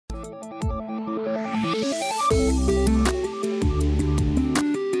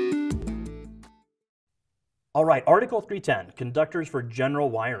All right, Article 310, Conductors for General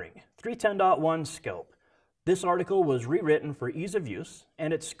Wiring. 310.1 Scope. This article was rewritten for ease of use,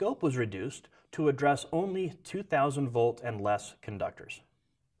 and its scope was reduced to address only 2000 volt and less conductors.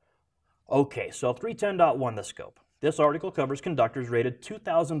 Okay, so 310.1, the scope. This article covers conductors rated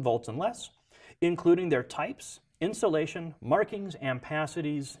 2000 volts and less, including their types, insulation, markings,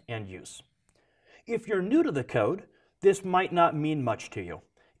 ampacities, and use. If you're new to the code, this might not mean much to you.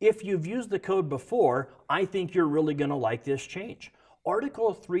 If you've used the code before, I think you're really going to like this change.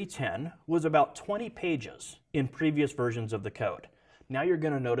 Article 310 was about 20 pages in previous versions of the code. Now you're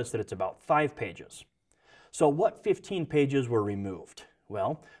going to notice that it's about 5 pages. So what 15 pages were removed?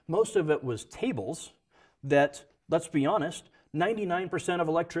 Well, most of it was tables that, let's be honest, 99% of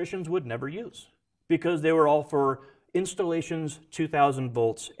electricians would never use because they were all for installations 2000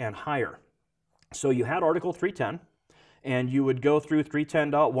 volts and higher. So you had Article 310, and you would go through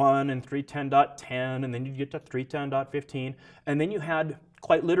 310.1 and 310.10, and then you'd get to 310.15, and then you had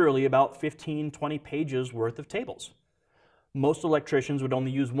quite literally about 15, 20 pages worth of tables. Most electricians would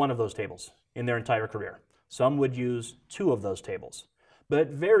only use one of those tables in their entire career. Some would use 2 of those tables, but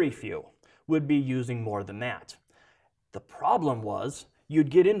very few would be using more than that. The problem was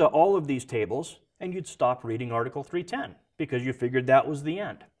you'd get into all of these tables and you'd stop reading Article 310 because you figured that was the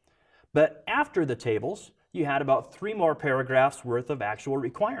end. But after the tables, you had about 3 more paragraphs worth of actual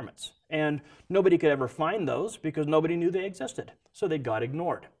requirements. And nobody could ever find those because nobody knew they existed. So they got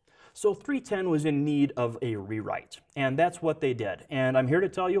ignored. So 310 was in need of a rewrite. And that's what they did. And I'm here to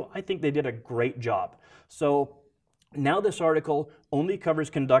tell you, I think they did a great job. So now this article only covers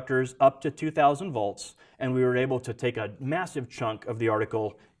conductors up to 2000 volts. And we were able to take a massive chunk of the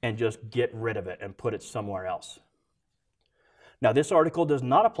article and just get rid of it and put it somewhere else. Now this article does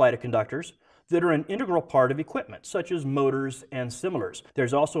not apply to conductors that are an integral part of equipment, such as motors and similars.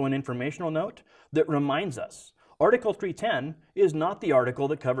 There's also an informational note that reminds us, Article 310 is not the article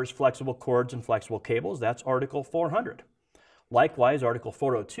that covers flexible cords and flexible cables. That's Article 400. Likewise, Article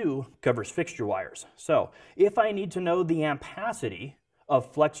 402 covers fixture wires. So if I need to know the ampacity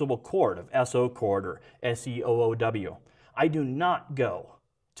of flexible cord, of SO cord or SEOOW, I do not go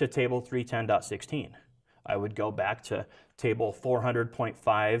to Table 310.16. I would go back to Table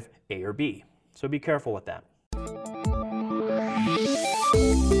 400.5 A or B. So be careful with that.